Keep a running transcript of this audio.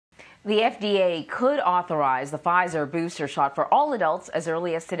The FDA could authorize the Pfizer booster shot for all adults as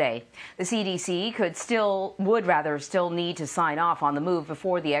early as today. The CDC would still need to sign off on the move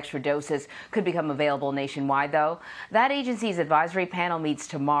before the extra doses could become available nationwide, though. That agency's advisory panel meets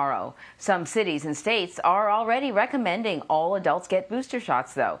tomorrow. Some cities and states are already recommending all adults get booster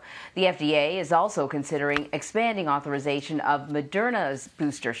shots, though. The FDA is also considering expanding authorization of Moderna's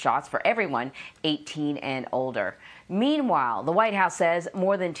booster shots for everyone 18 and older. Meanwhile, the White House says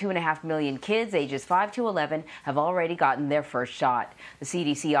more than 2.5 million kids ages 5 to 11 have already gotten their first shot. The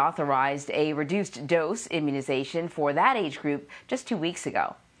CDC authorized a reduced dose immunization for that age group just 2 weeks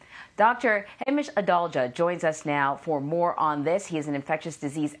ago. Dr. Amesh Adalja joins us now for more on this. He is an infectious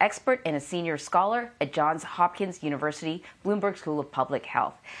disease expert and a senior scholar at Johns Hopkins University Bloomberg School of Public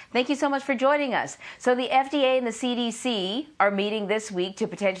Health. Thank you so much for joining us. So the FDA and the CDC are meeting this week to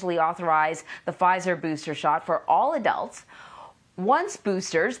potentially authorize the Pfizer booster shot for all adults.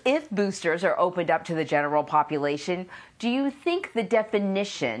 If boosters are opened up to the general population, do you think the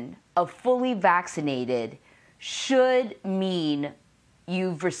definition of fully vaccinated should mean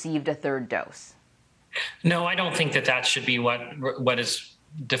you've received a third dose? No, I don't think that should be what is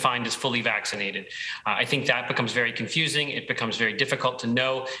defined as fully vaccinated. I think that becomes very confusing. It becomes very difficult to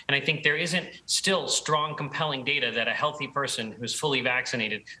know. And I think there isn't still strong, compelling data that a healthy person who's fully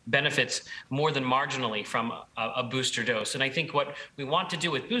vaccinated benefits more than marginally from a booster dose. And I think what we want to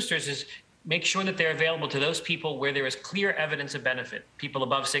do with boosters is make sure that they're available to those people where there is clear evidence of benefit. People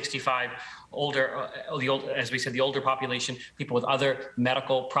above 65, older, as we said, the older population, people with other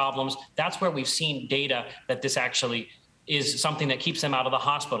medical problems. That's where we've seen data that this actually is something that keeps them out of the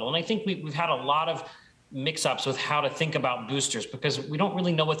hospital. And I think we've had a lot of mix-ups with how to think about boosters because we don't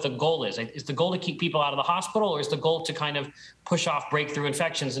really know what the goal is. Is the goal to keep people out of the hospital, or is the goal to kind of push off breakthrough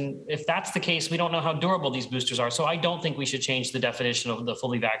infections? And if that's the case, we don't know how durable these boosters are. So I don't think we should change the definition of the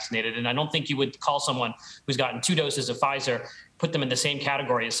fully vaccinated. And I don't think you would call someone who's gotten 2 doses of Pfizer, put them in the same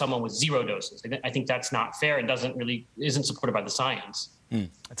category as someone with 0 doses. I think that's not fair and isn't supported by the science.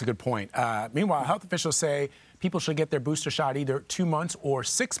 That's a good point. Meanwhile, health officials say people should get their booster shot either 2 months or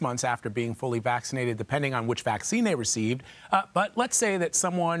 6 months after being fully vaccinated, depending on which vaccine they received. But let's say that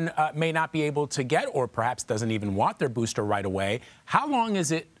someone may not be able to get, or perhaps doesn't even want their booster right away. How long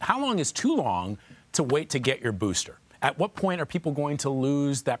is too long to wait to get your booster? At what point are people going to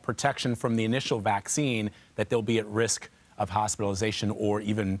lose that protection from the initial vaccine that they'll be at risk of hospitalization or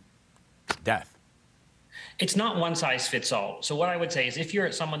even death? It's not one size fits all. So what I would say is if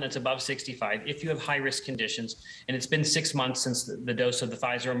you're someone that's above 65, if you have high risk conditions, and it's been 6 months since the dose of the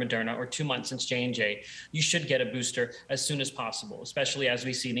Pfizer or Moderna, or 2 months since J&J, you should get a booster as soon as possible, especially as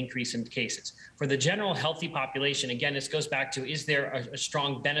we see an increase in cases. For the general healthy population, again, this goes back to, is there a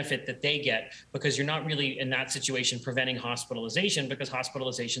strong benefit that they get? Because you're not really in that situation preventing hospitalization, because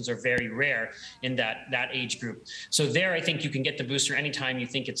hospitalizations are very rare in that age group. So there, I think you can get the booster anytime you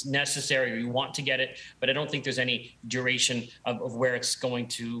think it's necessary or you want to get it, but I don't think there's any duration of where it's going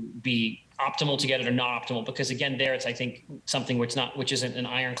to be optimal to get it or not optimal, because again, there it's, I think, something which isn't an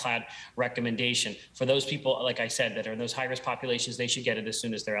ironclad recommendation. For those people, like I said, that are in those high-risk populations, they should get it as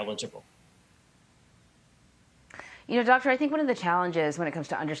soon as they're eligible. You know, Doctor, I think one of the challenges when it comes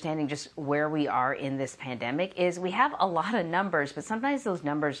to understanding just where we are in this pandemic is we have a lot of numbers, but sometimes those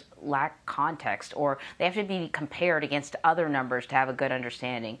numbers lack context, or they have to be compared against other numbers to have a good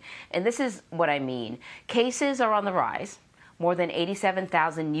understanding. And this is what I mean. Cases are on the rise. More than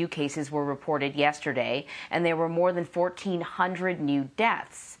 87,000 new cases were reported yesterday, and there were more than 1,400 new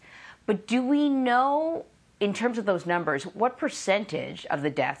deaths. But do we know, in terms of those numbers, what percentage of the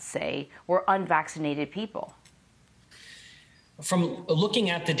deaths, say, were unvaccinated people? From looking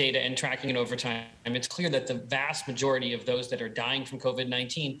at the data and tracking it over time, it's clear that the vast majority of those that are dying from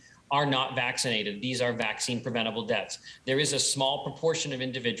COVID-19 are not vaccinated. These are vaccine-preventable deaths. There is a small proportion of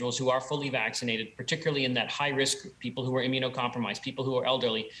individuals who are fully vaccinated, particularly in that high-risk group, people who are immunocompromised, people who are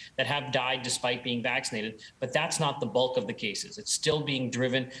elderly, that have died despite being vaccinated. But that's not the bulk of the cases. It's still being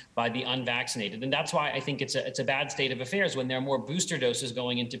driven by the unvaccinated. And that's why I think it's a bad state of affairs when there are more booster doses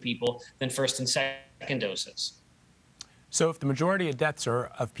going into people than first and second doses. So if the majority of deaths are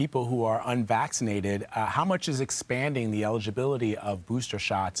of people who are unvaccinated, how much is expanding the eligibility of booster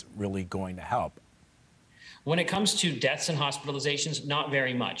shots really going to help? When it comes to deaths and hospitalizations, not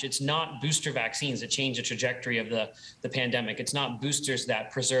very much. It's not booster vaccines that change the trajectory of the pandemic. It's not boosters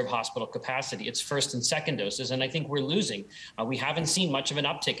that preserve hospital capacity. It's first and second doses, and I think we're losing. We haven't seen much of an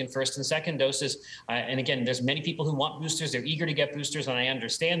uptick in first and second doses. And again, there's many people who want boosters. They're eager to get boosters, and I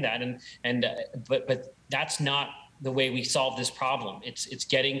understand that. But that's not the way we solve this problem. It's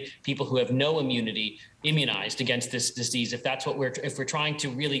getting people who have no immunity immunized against this disease. If we're trying to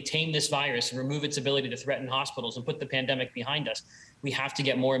really tame this virus and remove its ability to threaten hospitals and put the pandemic behind us, we have to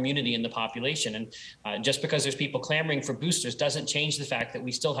get more immunity in the population. And just because there's people clamoring for boosters doesn't change the fact that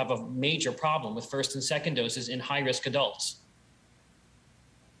we still have a major problem with first and second doses in high-risk adults.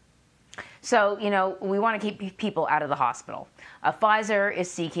 So, we want to keep people out of the hospital. Pfizer is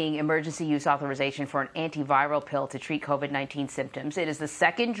seeking emergency use authorization for an antiviral pill to treat COVID-19 symptoms. It is the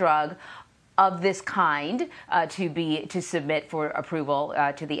second drug of this kind to submit for approval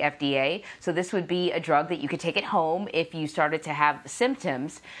to the FDA. So this would be a drug that you could take at home if you started to have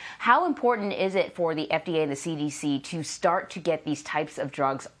symptoms. How important is it for the FDA and the CDC to start to get these types of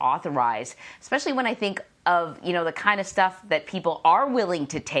drugs authorized, especially when I think of, the kind of stuff that people are willing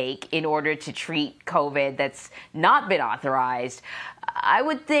to take in order to treat COVID that's not been authorized? I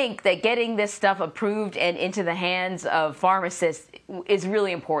would think that getting this stuff approved and into the hands of pharmacists is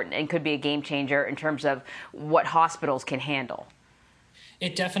really important and could be a game changer in terms of what hospitals can handle.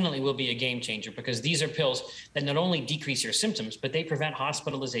 It definitely will be a game changer, because these are pills that not only decrease your symptoms, but they prevent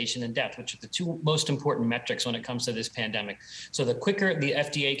hospitalization and death, which are the two most important metrics when it comes to this pandemic. So the quicker the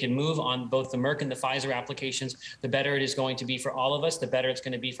FDA can move on both the Merck and the Pfizer applications, the better it is going to be for all of us, the better it's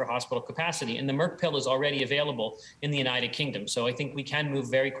going to be for hospital capacity. And the Merck pill is already available in the United Kingdom. So I think we can move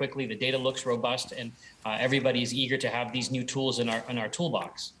very quickly. The data looks robust, and everybody is eager to have these new tools in our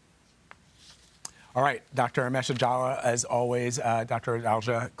toolbox. All right, Dr. Amesh Adalja, as always. Dr.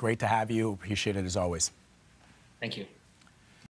 Adalja, great to have you. Appreciate it as always. Thank you.